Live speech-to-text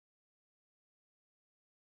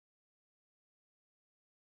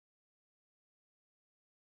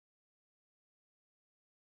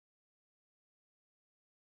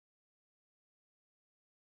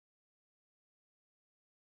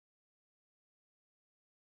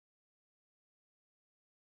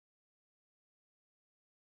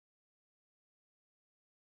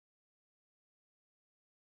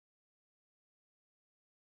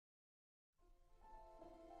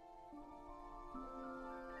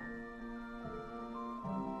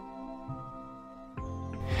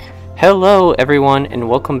Hello everyone and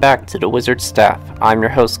welcome back to the Wizard Staff. I'm your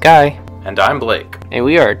host Guy. And I'm Blake. And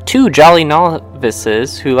we are two jolly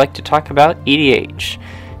novices who like to talk about EDH.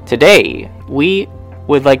 Today, we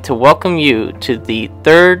would like to welcome you to the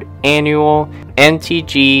third annual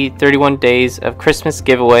MTG 31 Days of Christmas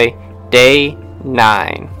giveaway, Day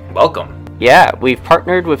 9. Welcome. Yeah, we've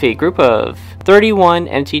partnered with a group of 31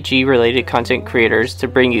 MTG related content creators to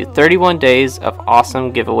bring you 31 days of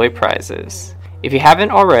awesome giveaway prizes. If you haven't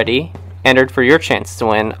already entered for your chance to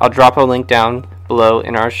win, I'll drop a link down below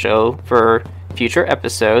in our show for future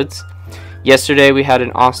episodes. Yesterday we had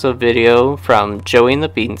an awesome video from Joey and the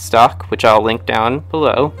Beanstalk, which I'll link down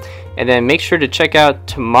below. And then make sure to check out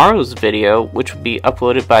tomorrow's video, which will be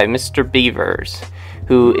uploaded by Mr. Beavers,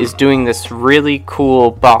 who is doing this really cool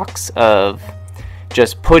box of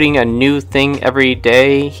just putting a new thing every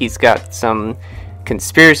day. He's got some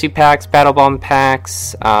conspiracy packs, battle bomb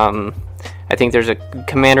packs, I think there's a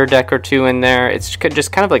commander deck or two in there. It's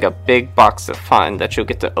just kind of like a big box of fun that you'll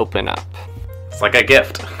get to open up. It's like a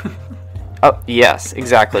gift. Oh, yes,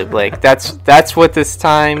 exactly, Blake. That's what this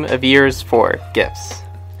time of year is for, gifts.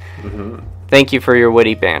 Mm-hmm. Thank you for your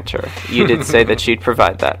witty banter. You did say that you'd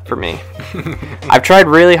provide that for me. I've tried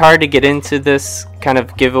really hard to get into this kind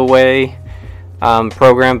of giveaway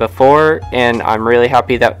program before, and I'm really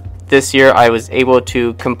happy that this year I was able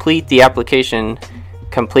to complete the application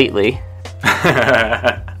completely.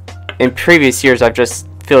 In previous years, I've just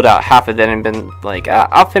filled out half of it and been like,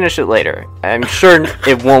 I'll finish it later. I'm sure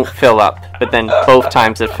it won't fill up, but then both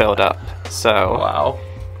times it filled up. So, wow.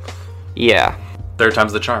 Yeah. Third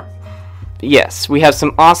time's the charm. Yes, we have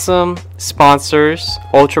some awesome sponsors: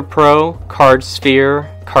 Ultra Pro, Card Sphere,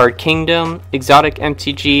 Card Kingdom, Exotic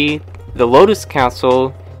MTG, the Lotus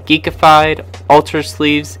Council, Geekified, Ultra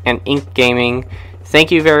Sleeves, and Ink Gaming.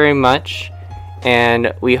 Thank you very much.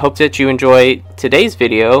 And we hope that you enjoy today's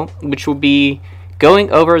video, which will be going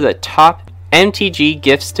over the top MTG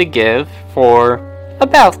gifts to give for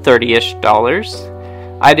about $30-ish.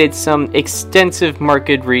 I did some extensive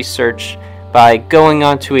market research by going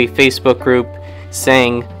onto a Facebook group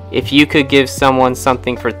saying, if you could give someone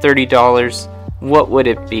something for $30, what would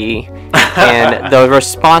it be? And the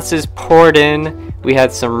responses poured in. We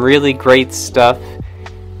had some really great stuff.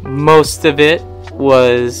 Most of it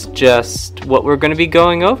was just what we're going to be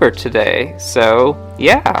going over today. So,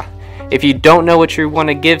 yeah. If you don't know what you want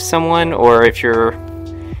to give someone, or if you're,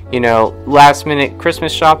 last minute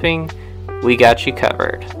Christmas shopping, we got you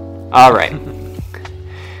covered. Alright.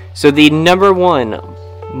 So the number one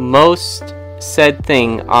most said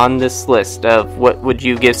thing on this list of what would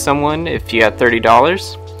you give someone if you had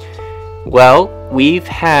 $30? Well, we've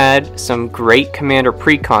had some great Commander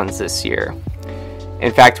precons this year.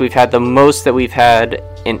 In fact, we've had the most that we've had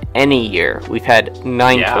in any year. We've had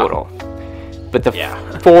 9 total. But the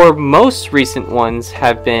 4 most recent ones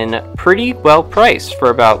have been pretty well priced for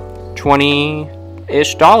about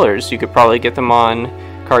 $20-ish. You could probably get them on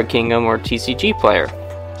Card Kingdom or TCG Player.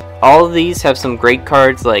 All of these have some great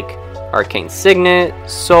cards like Arcane Signet,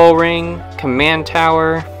 Soul Ring, Command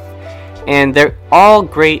Tower, and they're all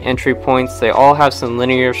great entry points. They all have some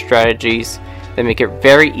linear strategies that make it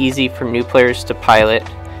very easy for new players to pilot.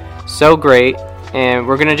 So great. And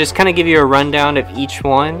we're going to just kind of give you a rundown of each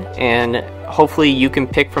one, and hopefully you can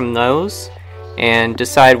pick from those and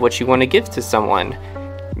decide what you want to give to someone.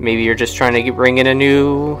 Maybe you're just trying to bring in a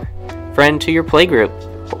new friend to your playgroup.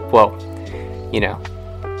 Well,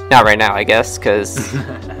 not right now, I guess, because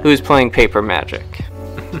who's playing Paper Magic?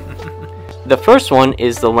 The first one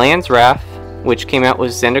is the Lands Wrath, which came out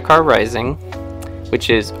with Zendikar Rising, which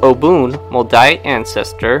is Obun, Moldight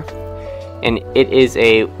Ancestor, and it is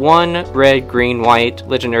a 1 red, green, white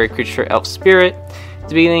legendary creature elf spirit. At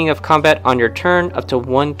the beginning of combat on your turn, up to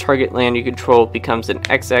 1 target land you control becomes an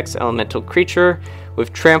XX elemental creature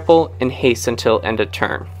with trample and haste until end of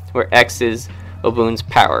turn, where X is Obun's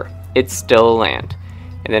power. It's still a land.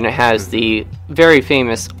 And then it has the very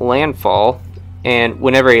famous Landfall, and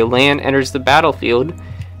whenever a land enters the battlefield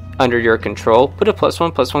under your control, put a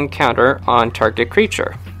 +1/+1 counter on target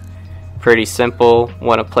creature. Pretty simple.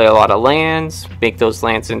 Want to play a lot of lands, make those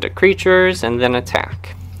lands into creatures, and then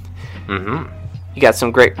attack. You got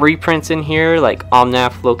some great reprints in here, like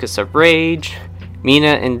Omnath, Locus of Rage,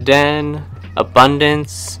 Mina and Den,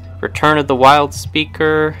 Abundance, Return of the Wild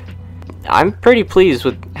Speaker. I'm pretty pleased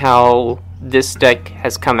with how this deck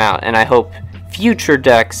has come out, and I hope future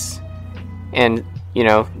decks and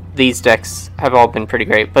these decks have all been pretty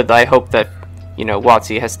great, but I hope that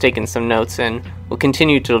WotC has taken some notes and will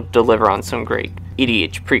continue to deliver on some great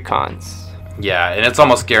EDH precons. Yeah, and it's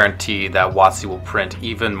almost guaranteed that WotC will print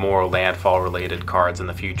even more landfall-related cards in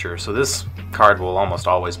the future, so this card will almost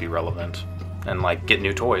always be relevant and like get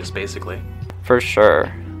new toys, basically. For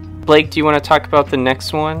sure. Blake, do you want to talk about the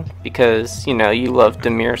next one? Because, you love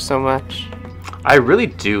Dimir so much. I really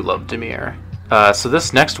do love Dimir. So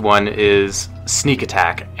this next one is Sneak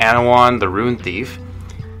Attack, Anawan the Rune Thief.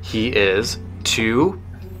 He is 2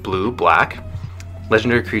 blue-black,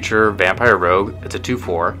 legendary creature, vampire rogue. It's a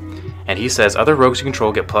 2/4. And he says other rogues you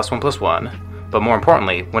control get +1/+1, but more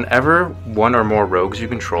importantly, whenever one or more rogues you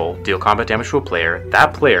control deal combat damage to a player,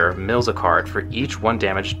 that player mills a card for each 1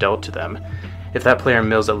 damage dealt to them. If that player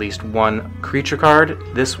mills at least 1 creature card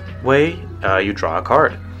this way, you draw a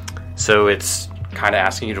card. So it's kind of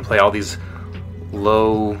asking you to play all these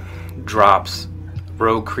low drops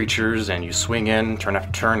rogue creatures, and you swing in turn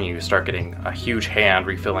after turn, you start getting a huge hand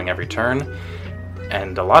refilling every turn.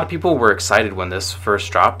 And a lot of people were excited when this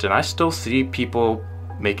first dropped, and I still see people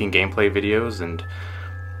making gameplay videos and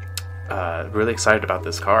really excited about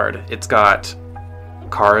this card. It's got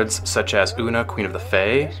cards such as Una, Queen of the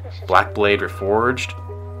Fae, Black Blade Reforged,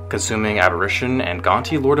 Consuming Aberration, and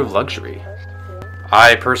Gonti, Lord of Luxury.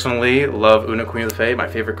 I personally love Una, Queen of the Fae, my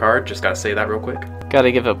favorite card. Just gotta say that real quick.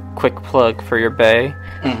 Gotta give a quick plug for your Bay.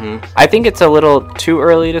 Mm-hmm. I think it's a little too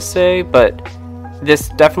early to say, but this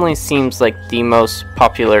definitely seems like the most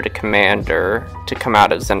popular commander to come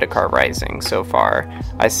out of Zendikar Rising so far.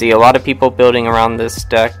 I see a lot of people building around this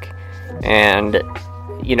deck, and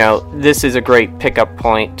this is a great pickup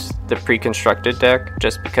point, the pre-constructed deck,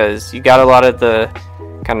 just because you got a lot of the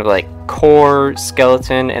kind of like core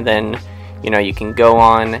skeleton, and then you can go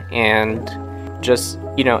on and just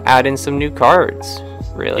add in some new cards,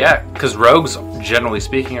 really. Yeah, because rogues, generally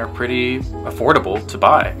speaking, are pretty affordable to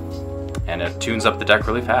buy. And it tunes up the deck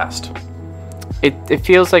really fast. It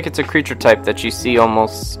feels like it's a creature type that you see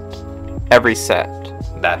almost every set.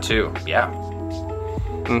 That too, yeah.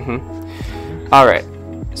 Alright,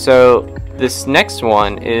 so this next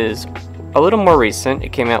one is a little more recent.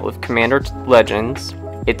 It came out with Commander Legends.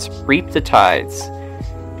 It's Reap the Tides.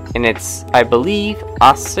 And it's, I believe,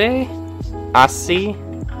 Asi? I've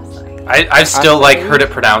still heard it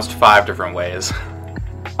pronounced 5 different ways.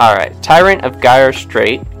 Alright, Tyrant of Gyre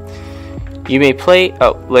Strait. You may play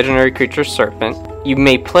legendary creature Serpent. You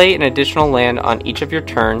may play an additional land on each of your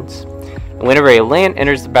turns. And whenever a land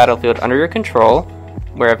enters the battlefield under your control,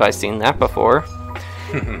 where have I seen that before?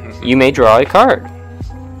 You may draw a card.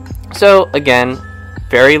 So again,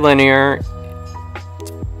 very linear.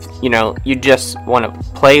 You just want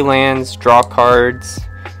to play lands, draw cards,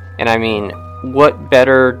 and I mean, what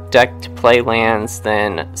better deck to play lands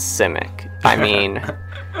than Simic? I mean,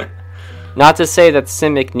 not to say that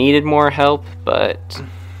Simic needed more help, but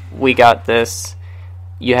we got this.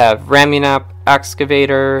 You have Ramunap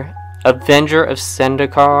Excavator, Avenger of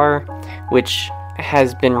Zendikar, which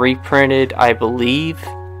has been reprinted, I believe,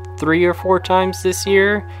 3 or 4 times this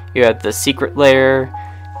year. You have the Secret Lair,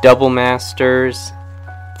 Double Masters,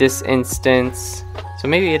 this instance, so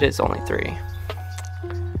maybe it is only 3.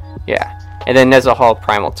 Yeah, and then Nezahal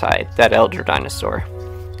Primal Tide, that Elder Dinosaur.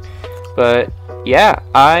 But yeah,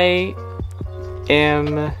 I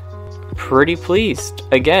am pretty pleased.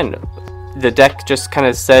 Again, the deck just kind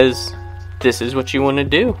of says this is what you want to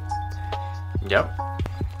do. Yep.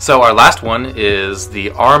 So our last one is the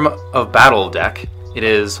Arm of Battle deck. It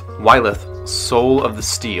is Wylith, Soul of the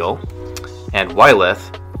Steel, and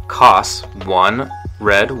Wylith costs 1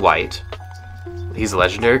 red, white. He's a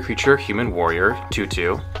legendary creature, human warrior,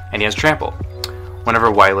 2/2, and he has trample.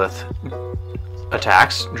 Whenever Wylith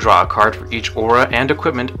attacks, draw a card for each aura and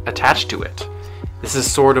equipment attached to it. This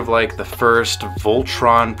is sort of like the first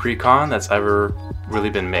Voltron precon that's ever really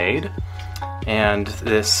been made. And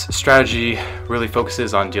this strategy really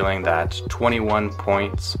focuses on dealing that 21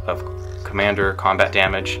 points of commander combat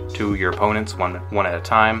damage to your opponents, one at a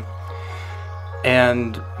time.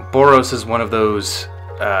 And Boros is one of those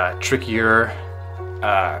trickier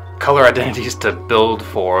color identities to build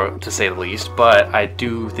for, to say the least, but I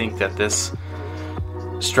do think that this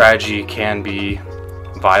strategy can be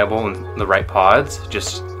viable in the right pods.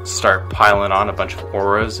 Just start piling on a bunch of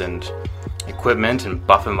auras and equipment and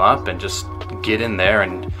buff them up and just get in there.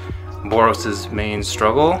 And Boros' main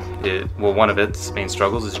struggle, one of its main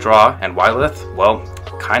struggles is draw, and Wylith,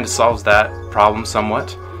 kind of solves that problem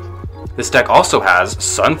somewhat. This deck also has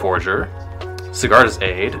Sunforger, Sigarda's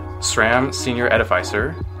Aid, SRAM Senior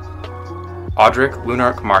Edificer, Audric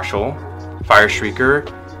Lunarch Marshal, Fire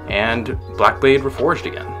Shrieker, and Blackblade Reforged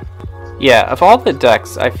again. Yeah, of all the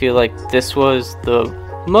decks, I feel like this was the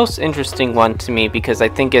most interesting one to me because I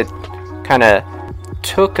think it kind of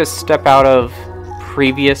took a step out of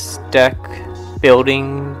previous deck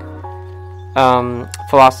building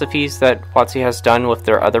philosophies that WotC has done with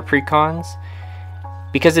their other precons,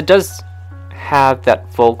 because it does have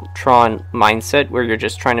that Voltron mindset where you're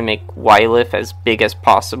just trying to make Wylith as big as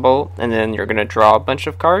possible, and then you're going to draw a bunch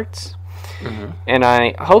of cards. Mm-hmm. And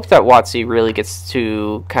I hope that WotC really gets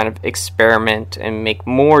to kind of experiment and make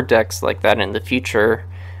more decks like that in the future,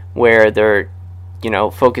 where they're,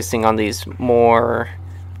 focusing on these more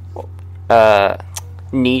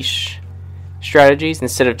niche strategies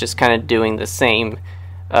instead of just kind of doing the same.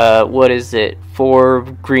 What is it? 4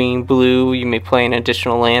 green, blue. You may play an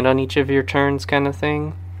additional land on each of your turns, kind of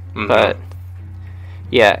thing. Mm-hmm. But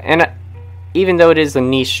yeah, and even though it is a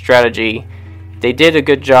niche strategy, they did a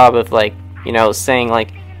good job of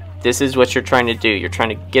saying this is what you're trying to do. You're trying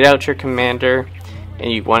to get out your commander,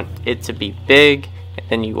 and you want it to be big, and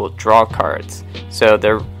then you will draw cards. So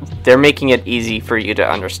they're making it easy for you to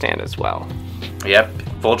understand as well. Yep,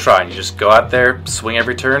 Voltron. You just go out there, swing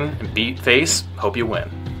every turn, and beat face. Hope you win.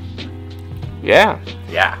 Yeah.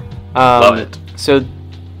 Yeah. Love it. So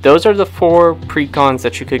those are the 4 precons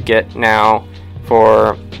that you could get now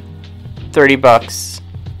for $30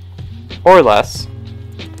 or less.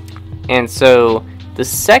 And so the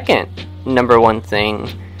second number one thing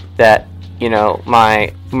that,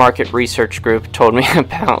 my market research group told me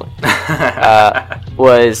about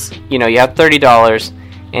was, you have $30,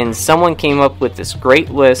 and someone came up with this great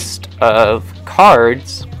list of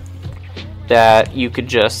cards that you could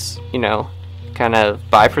just, kind of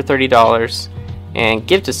buy for $30 and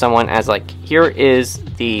give to someone as here is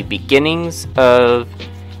the beginnings of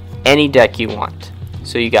any deck you want.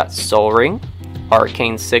 So you got Sol Ring,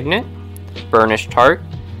 Arcane Signet, Burnished Heart,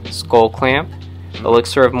 Skull Clamp,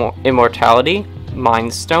 Elixir of Immortality,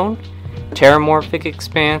 Mind Stone, Terramorphic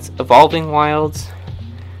Expanse, Evolving Wilds,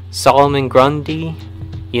 Solomon Grundy,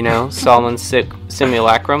 Solomon's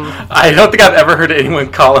Simulacrum. I don't think I've ever heard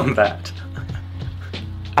anyone call him that.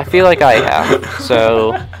 I feel like I have.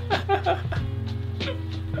 So,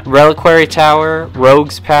 Reliquary Tower,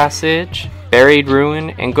 Rogue's Passage, Buried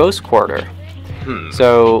Ruin, and Ghost Quarter.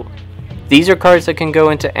 So, these are cards that can go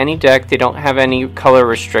into any deck. They don't have any color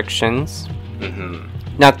restrictions. Mm-hmm.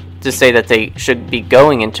 Not to say that they should be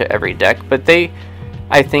going into every deck, but they,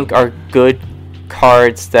 I think, are good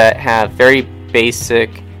cards that have very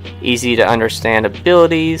basic, easy to understand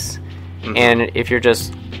abilities. Mm-hmm. And if you're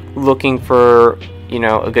just looking for,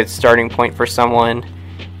 a good starting point for someone,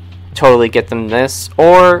 totally get them this.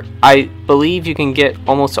 Or I believe you can get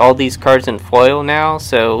almost all these cards in foil now,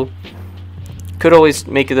 so could always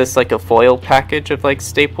make this a foil package of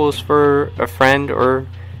staples for a friend or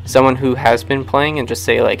someone who has been playing, and just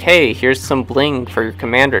say hey, here's some bling for your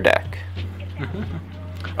commander deck.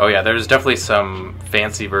 Oh yeah, there's definitely some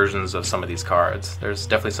fancy versions of some of these cards. There's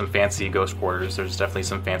definitely some fancy Ghost Quarters. There's definitely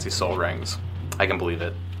some fancy Sol Rings. I can believe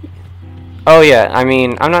it. Oh yeah, I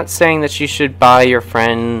mean, I'm not saying that you should buy your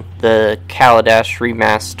friend the Kaladesh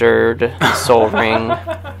remastered Sol Ring.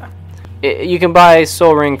 You can buy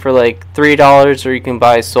Sol Ring for $3, or you can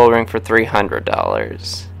buy Sol Ring for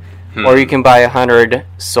 $300. Or you can buy 100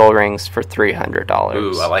 Sol Rings for $300.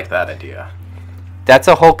 Ooh, I like that idea. That's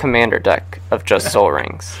a whole commander deck of just Sol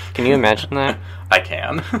Rings. Can you imagine that? I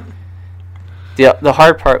can. The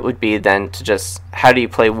hard part would be then to just, how do you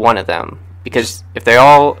play one of them? Because if they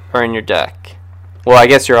all are in your deck, well, I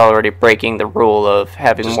guess you're already breaking the rule of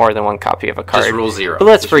having more than one copy of a card. Just rule 0. But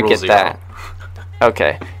let's forget that.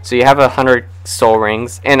 Okay, so you have 100 Sol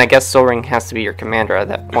Rings, and I guess Sol Ring has to be your commander at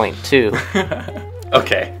that point, too.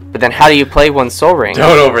 Okay. But then how do you play one Sol Ring?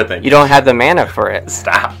 Don't overthink. You don't have the mana for it.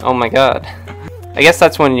 Stop. Oh my god. I guess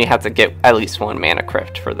that's when you have to get at least one mana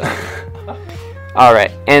crypt for them.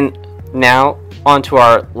 Alright, and now on to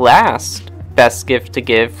our last best gift to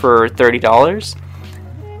give for $30.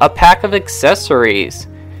 A pack of accessories.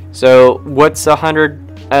 So what's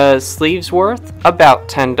 100 sleeves worth? About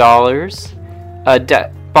 $10. A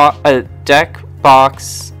deck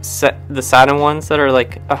box set, the Saturn ones that are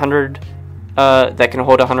 100 that can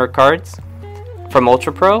hold 100 cards from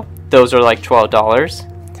Ultra Pro, those are $12.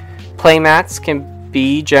 Playmats can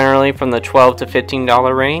be generally from the $12 to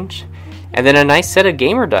 $15 range, and then a nice set of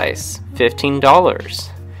gamer dice, $15.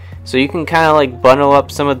 So you can kind of bundle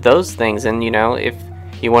up some of those things, and if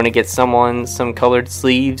you want to get someone some colored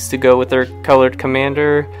sleeves to go with their colored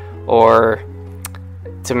commander, or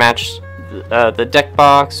to match the deck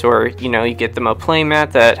box, or you get them a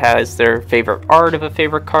playmat that has their favorite art of a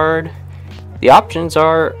favorite card. The options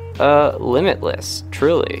are limitless,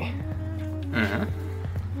 truly. Mm-hmm.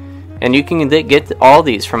 And you can get all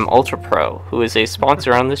these from Ultra Pro, who is a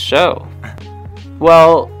sponsor on this show.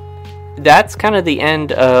 Well, that's kind of the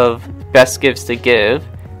end of best gifts to give.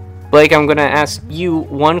 Blake, I'm going to ask you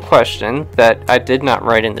one question that I did not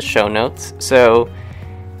write in the show notes. So,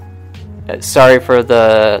 sorry for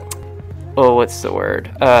the... Oh, what's the word?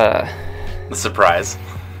 The surprise.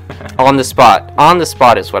 On the spot. On the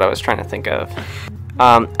spot is what I was trying to think of.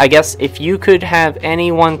 I guess if you could have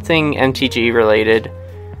any one thing MTG related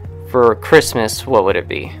for Christmas, what would it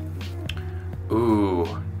be? Ooh,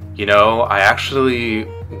 I actually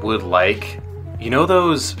would like,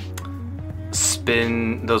 those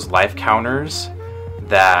life counters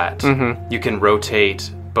that you can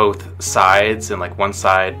rotate both sides, and like one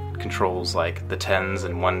side controls like the 10s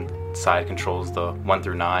and one side controls the 1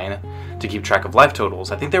 through 9 to keep track of life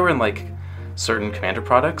totals. I think they were in like certain Commander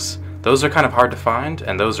products. Those are kind of hard to find,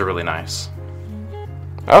 and those are really nice.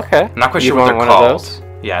 Okay. I'm not quite sure what they're called.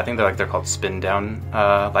 Yeah, I think they're called spin down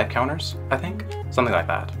life counters, I think. Something like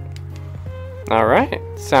that. All right.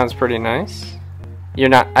 Sounds pretty nice.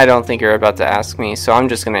 I don't think you're about to ask me, so I'm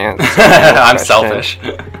just going to answer. I'm selfish.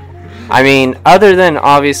 I mean, other than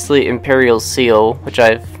obviously Imperial Seal, which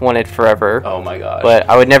I've wanted forever. Oh my god. But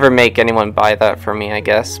I would never make anyone buy that for me, I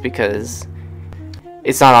guess, because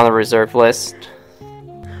it's not on the reserve list.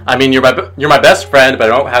 I mean, you're my best friend,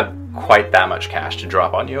 but I don't have quite that much cash to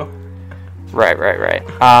drop on you. Right.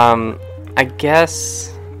 I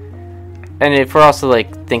guess, and if we're also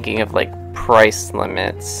like thinking of like price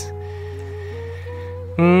limits,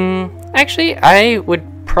 actually, I would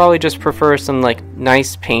probably just prefer some like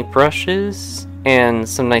nice paintbrushes and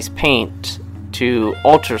some nice paint to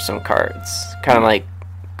alter some cards, kind of like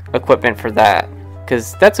equipment for that,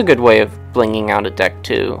 because that's a good way of blinging out a deck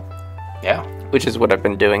too. Yeah. Which is what I've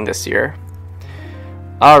been doing this year.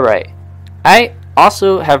 Alright. I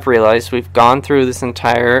also have realized we've gone through this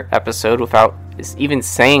entire episode without even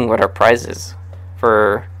saying what our prize is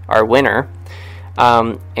for our winner.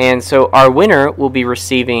 And so our winner will be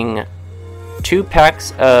receiving 2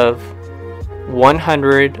 packs of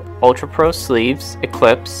 100 Ultra Pro sleeves,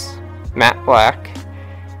 Eclipse, matte black,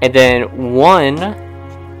 and then 1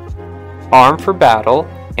 Arm for Battle,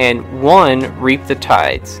 and 1 Reap the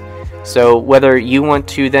Tides. So whether you want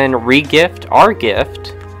to then re-gift our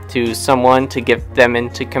gift to someone to give them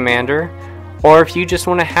into Commander, or if you just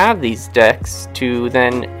want to have these decks to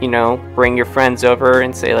then, bring your friends over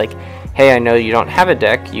and say like, hey, I know you don't have a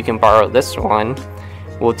deck, you can borrow this one,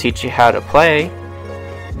 we'll teach you how to play.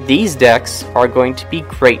 These decks are going to be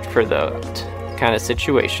great for that kind of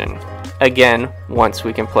situation. Again, once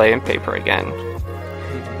we can play in paper again.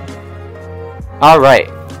 Alright.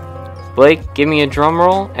 Blake, give me a drum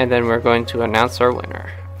roll, and then we're going to announce our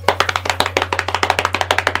winner.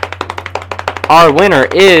 Our winner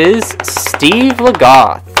is Steve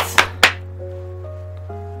Lagoth.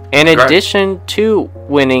 In addition to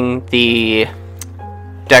winning the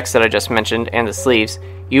decks that I just mentioned and the sleeves,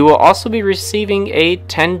 you will also be receiving a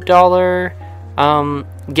 $10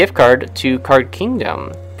 gift card to Card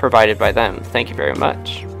Kingdom provided by them. Thank you very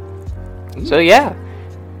much. So yeah.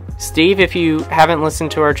 Steve, if you haven't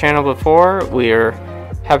listened to our channel before, we're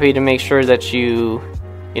happy to make sure that you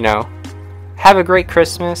have a great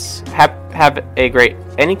Christmas, have a great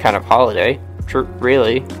any kind of holiday,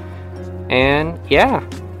 really, and yeah.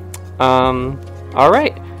 All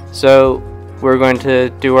right, so we're going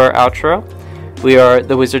to do our outro. We are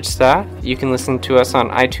the Wizard Staff. You can listen to us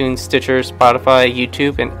on iTunes, Stitcher, Spotify,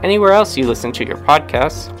 YouTube, and anywhere else you listen to your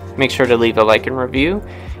podcasts. Make sure to leave a like and review.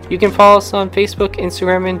 You can follow us on Facebook,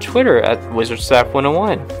 Instagram, and Twitter at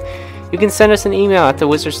WizardStaff101. You can send us an email at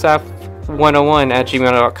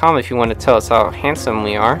thewizardstaff101@gmail.com if you want to tell us how handsome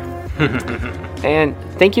we are. And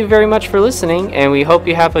thank you very much for listening, and we hope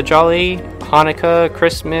you have a jolly Hanukkah,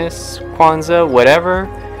 Christmas, Kwanzaa, whatever.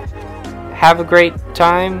 Have a great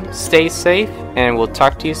time, stay safe, and we'll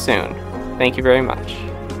talk to you soon. Thank you very much.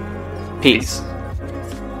 Peace.